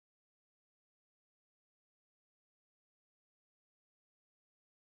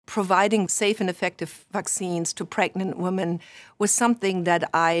providing safe and effective vaccines to pregnant women was something that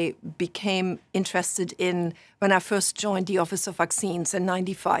I became interested in when I first joined the Office of Vaccines in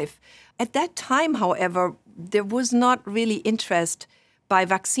 '95. At that time, however, there was not really interest by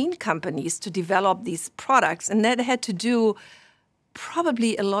vaccine companies to develop these products, and that had to do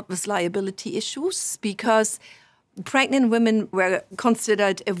probably a lot with liability issues, because pregnant women were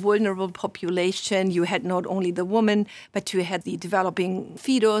considered a vulnerable population. You had not only the woman, but you had the developing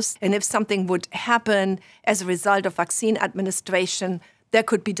fetus. And if something would happen as a result of vaccine administration, there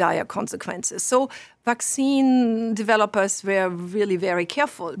could be dire consequences. So vaccine developers were really very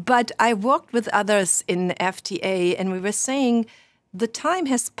careful. But I worked with others in FDA, and we were saying the time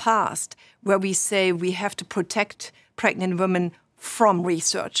has passed where we say we have to protect pregnant women from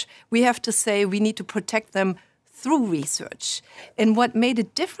research. We have to say we need to protect them through research. And what made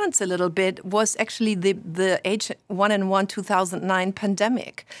a difference a little bit was actually the H1N1 2009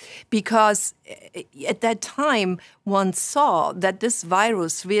 pandemic. Because at that time, one saw that this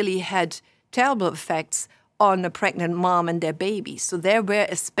virus really had terrible effects on a pregnant mom and their baby. So they were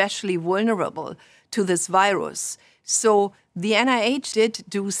especially vulnerable to this virus. So the NIH did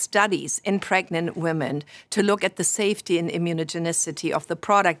do studies in pregnant women to look at the safety and immunogenicity of the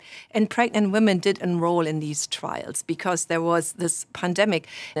product. And pregnant women did enroll in these trials because there was this pandemic.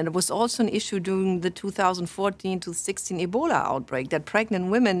 And it was also an issue during the 2014 to 16 Ebola outbreak that pregnant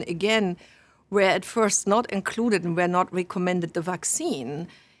women, again, were at first not included and were not recommended the vaccine,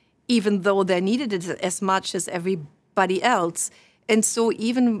 even though they needed it as much as everybody else. And so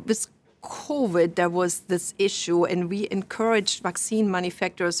even with COVID, there was this issue, and we encouraged vaccine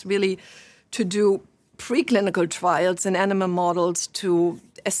manufacturers really to do preclinical trials in animal models to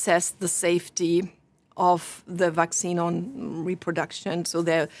assess the safety of the vaccine on reproduction. So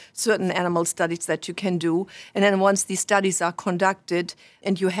there are certain animal studies that you can do. And then once these studies are conducted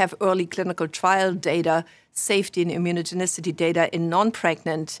and you have early clinical trial data, safety and immunogenicity data in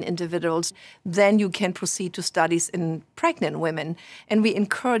non-pregnant individuals, then you can proceed to studies in pregnant women. And we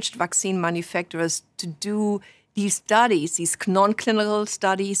encouraged vaccine manufacturers to do these studies, these non-clinical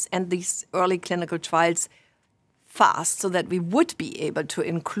studies and these early clinical trials fast so that we would be able to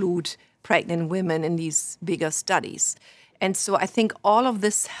include pregnant women in these bigger studies. And so I think all of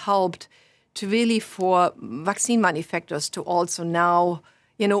this helped to really for vaccine manufacturers to also now,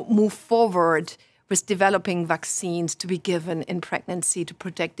 move forward with developing vaccines to be given in pregnancy to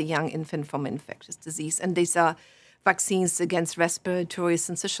protect the young infant from infectious disease. And these are vaccines against respiratory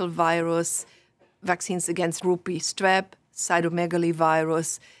syncytial virus, vaccines against Group B strep,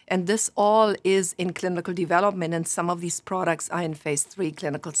 cytomegalovirus, and this all is in clinical development, and some of these products are in phase 3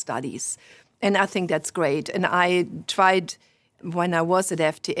 clinical studies. And I think that's great. And I tried, when I was at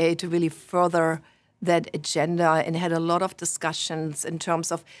FDA, to really further that agenda and had a lot of discussions in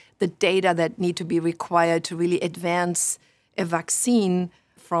terms of the data that need to be required to really advance a vaccine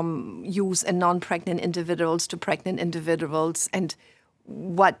from use in non-pregnant individuals to pregnant individuals, and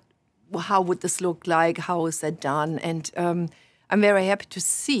how would this look like, how is that done? And I'm very happy to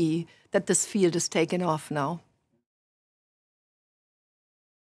see that this field is taken off now.